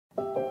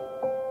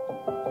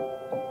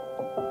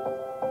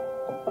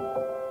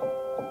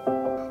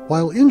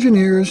While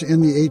engineers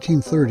in the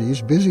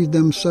 1830s busied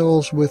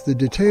themselves with the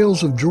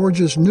details of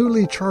Georgia's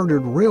newly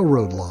chartered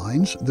railroad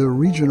lines, the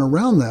region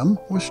around them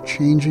was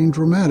changing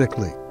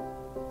dramatically.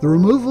 The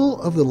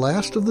removal of the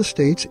last of the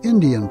state's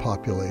Indian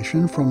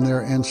population from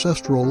their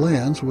ancestral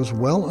lands was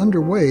well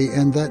underway,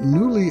 and that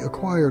newly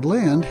acquired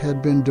land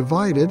had been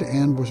divided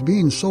and was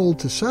being sold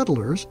to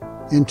settlers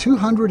in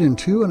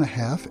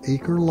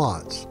 202.5-acre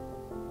lots.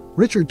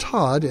 Richard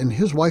Todd and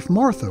his wife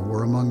Martha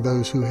were among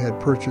those who had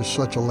purchased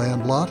such a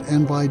land lot,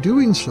 and by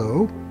doing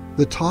so,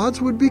 the Todds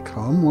would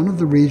become one of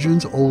the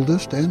region's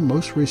oldest and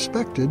most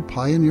respected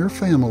pioneer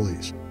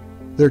families.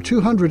 Their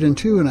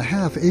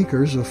 202.5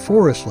 acres of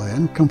forest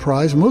land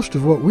comprise most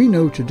of what we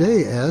know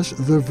today as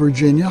the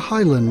Virginia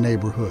Highland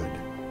neighborhood.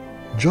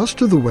 Just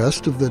to the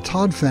west of the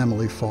Todd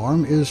family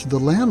farm is the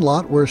land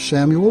lot where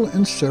Samuel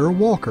and Sarah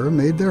Walker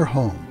made their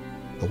home.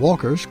 The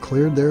Walkers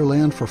cleared their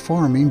land for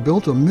farming,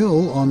 built a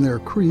mill on their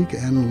creek,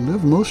 and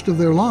lived most of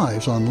their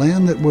lives on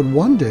land that would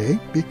one day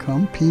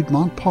become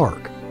Piedmont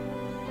Park.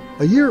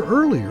 A year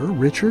earlier,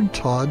 Richard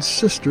Todd's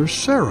sister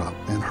Sarah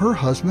and her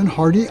husband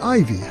Hardy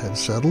Ivy had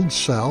settled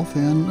south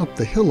and up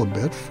the hill a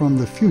bit from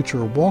the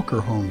future Walker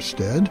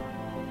homestead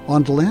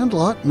onto land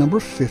lot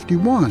number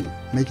 51,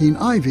 making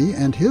Ivy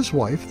and his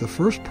wife the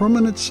first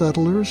permanent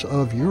settlers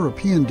of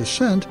European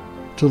descent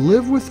to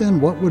live within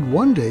what would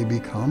one day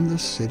become the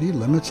city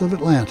limits of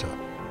Atlanta.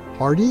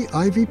 Hardy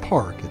Ivy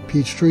Park at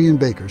Peachtree and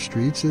Baker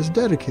Streets is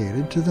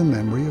dedicated to the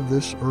memory of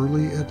this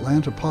early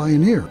Atlanta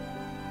pioneer.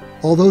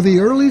 Although the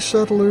early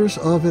settlers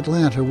of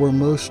Atlanta were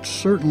most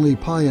certainly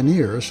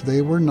pioneers,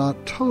 they were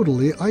not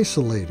totally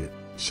isolated.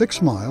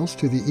 6 miles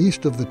to the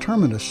east of the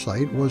terminus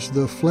site was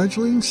the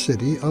fledgling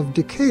city of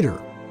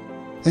Decatur,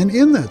 and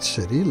in that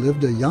city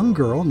lived a young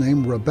girl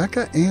named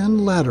Rebecca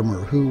Ann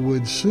Latimer, who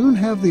would soon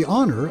have the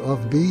honor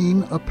of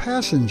being a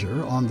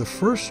passenger on the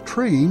first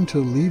train to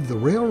leave the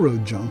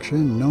railroad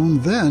junction known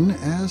then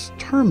as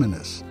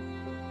Terminus.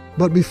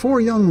 But before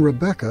young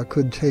Rebecca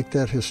could take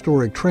that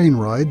historic train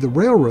ride, the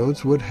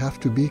railroads would have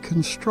to be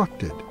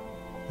constructed.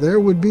 There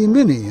would be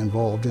many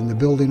involved in the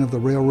building of the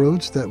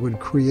railroads that would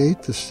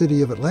create the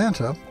city of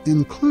Atlanta,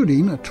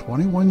 including a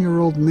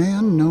 21-year-old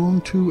man known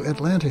to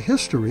Atlanta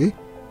history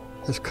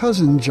as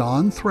Cousin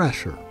John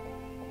Thrasher.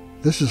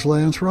 This is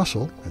Lance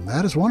Russell, and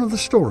that is one of the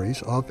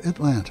stories of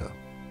Atlanta.